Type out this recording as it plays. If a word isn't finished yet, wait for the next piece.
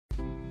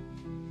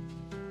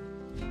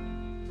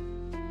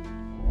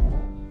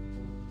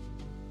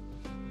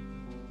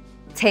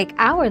Take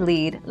our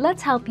lead,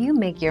 let's help you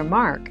make your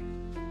mark.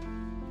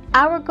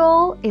 Our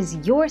goal is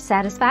your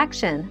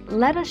satisfaction.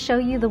 Let us show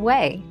you the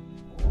way.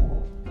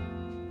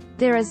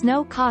 There is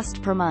no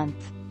cost per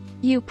month.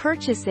 You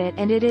purchase it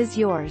and it is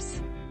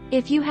yours.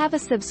 If you have a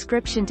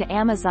subscription to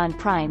Amazon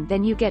Prime,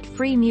 then you get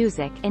free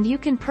music and you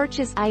can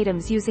purchase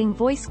items using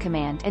voice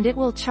command and it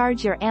will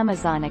charge your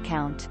Amazon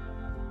account.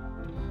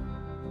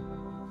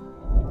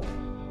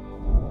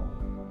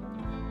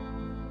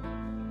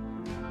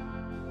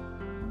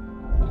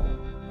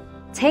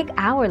 Take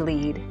our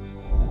lead.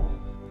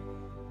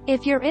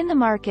 If you're in the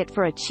market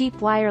for a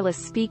cheap wireless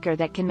speaker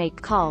that can make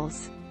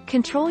calls,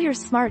 control your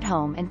smart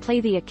home and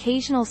play the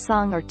occasional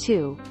song or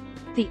two,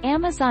 the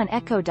Amazon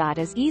Echo Dot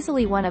is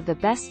easily one of the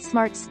best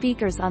smart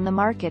speakers on the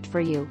market for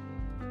you.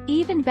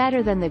 Even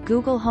better than the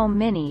Google Home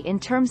Mini in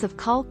terms of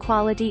call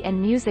quality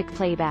and music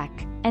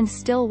playback, and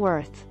still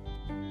worth.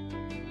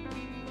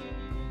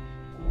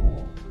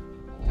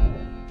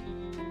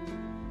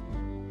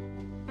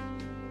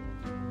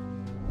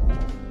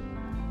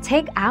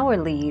 Take our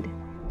lead.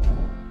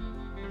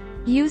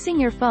 Using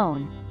your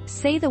phone,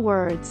 say the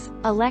words,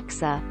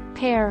 "Alexa,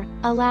 pair,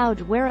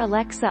 aloud" where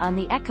Alexa on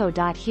the Echo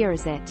Dot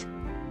hears it.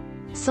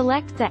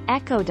 Select the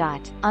Echo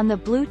Dot on the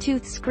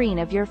Bluetooth screen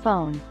of your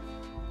phone.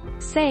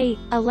 Say,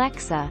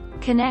 "Alexa,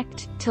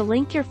 connect," to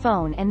link your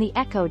phone and the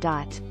Echo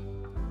Dot.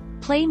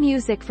 Play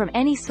music from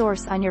any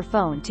source on your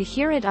phone to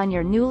hear it on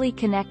your newly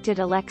connected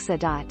Alexa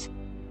Dot.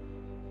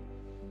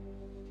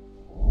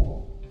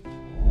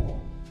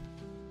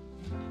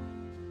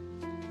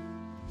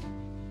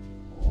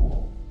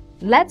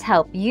 Let's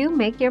help you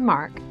make your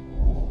mark.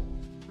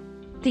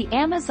 The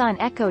Amazon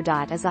Echo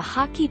Dot is a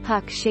hockey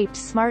puck-shaped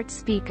smart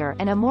speaker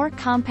and a more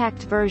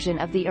compact version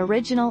of the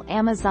original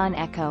Amazon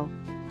Echo.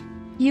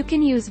 You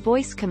can use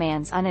voice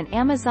commands on an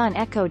Amazon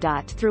Echo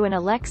Dot through an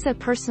Alexa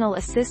personal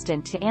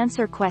assistant to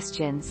answer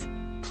questions,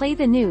 play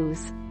the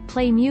news,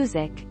 play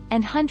music,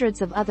 and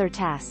hundreds of other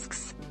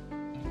tasks.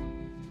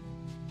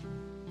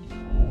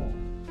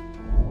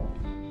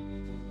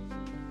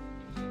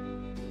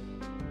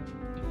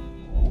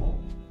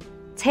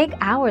 Take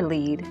our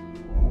lead.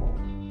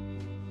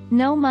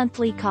 No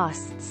monthly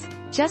costs.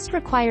 Just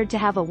required to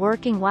have a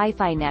working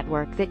Wi-Fi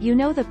network that you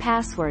know the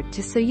password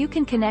to so you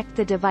can connect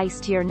the device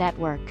to your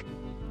network.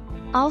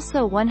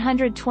 Also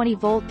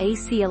 120-volt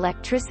AC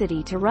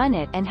electricity to run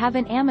it and have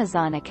an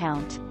Amazon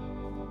account.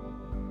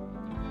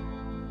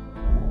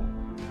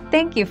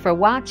 Thank you for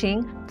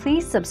watching.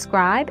 Please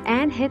subscribe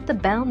and hit the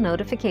bell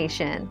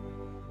notification.